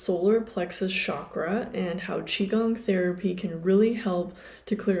solar plexus chakra and how Qigong therapy can really help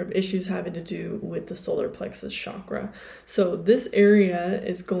to clear up issues having to do with the solar plexus chakra. So this area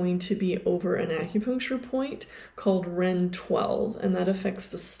is going to be over an acupuncture point called Ren 12, and that affects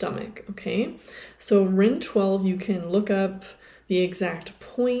the stomach, okay? So Ren 12, you can look up the exact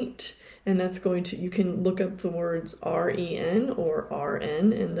point, and that's going to, you can look up the words REN or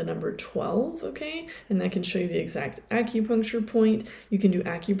RN and the number 12, okay? And that can show you the exact acupuncture point. You can do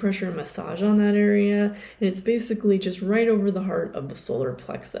acupressure and massage on that area, and it's basically just right over the heart of the solar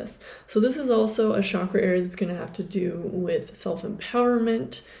plexus. So this is also a chakra area that's going to have to do with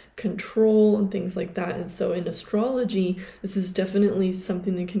self-empowerment, control, and things like that. And so in astrology, this is definitely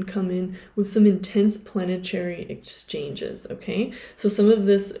something that can come in with some intense planetary exchanges, okay? So some of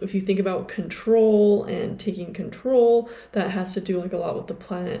this, if you think about control and taking control, that has to do like a lot with the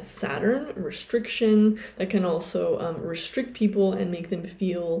planet Saturn, restriction, that can also restrict people and make them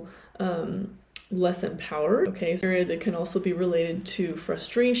feel less empowered, okay? So area that can also be related to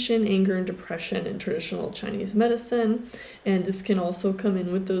frustration, anger, and depression in traditional Chinese medicine. And this can also come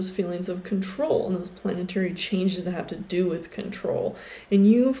in with those feelings of control and those planetary changes that have to do with control. And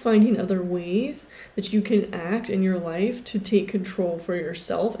you finding other ways that you can act in your life to take control for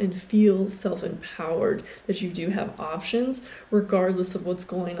yourself and feel self-empowered, that you do have options regardless of what's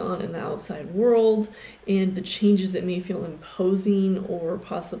going on in the outside world and the changes that may feel imposing or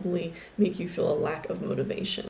possibly make you feel a lack of motivation.